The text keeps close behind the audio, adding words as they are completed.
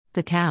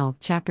The Tao,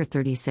 Chapter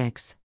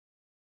 36.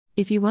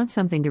 If you want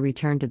something to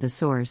return to the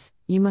source,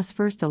 you must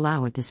first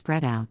allow it to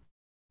spread out.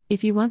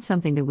 If you want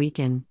something to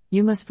weaken,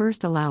 you must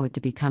first allow it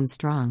to become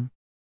strong.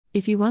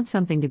 If you want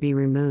something to be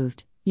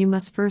removed, you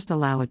must first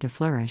allow it to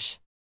flourish.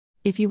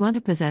 If you want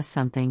to possess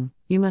something,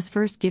 you must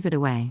first give it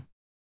away.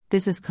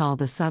 This is called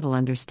the subtle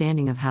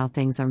understanding of how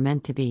things are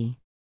meant to be.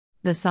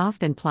 The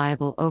soft and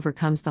pliable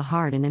overcomes the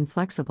hard and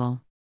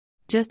inflexible.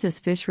 Just as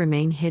fish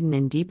remain hidden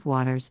in deep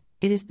waters,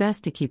 it is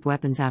best to keep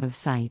weapons out of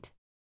sight.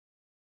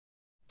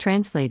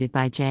 Translated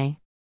by J.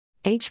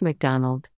 H. MacDonald.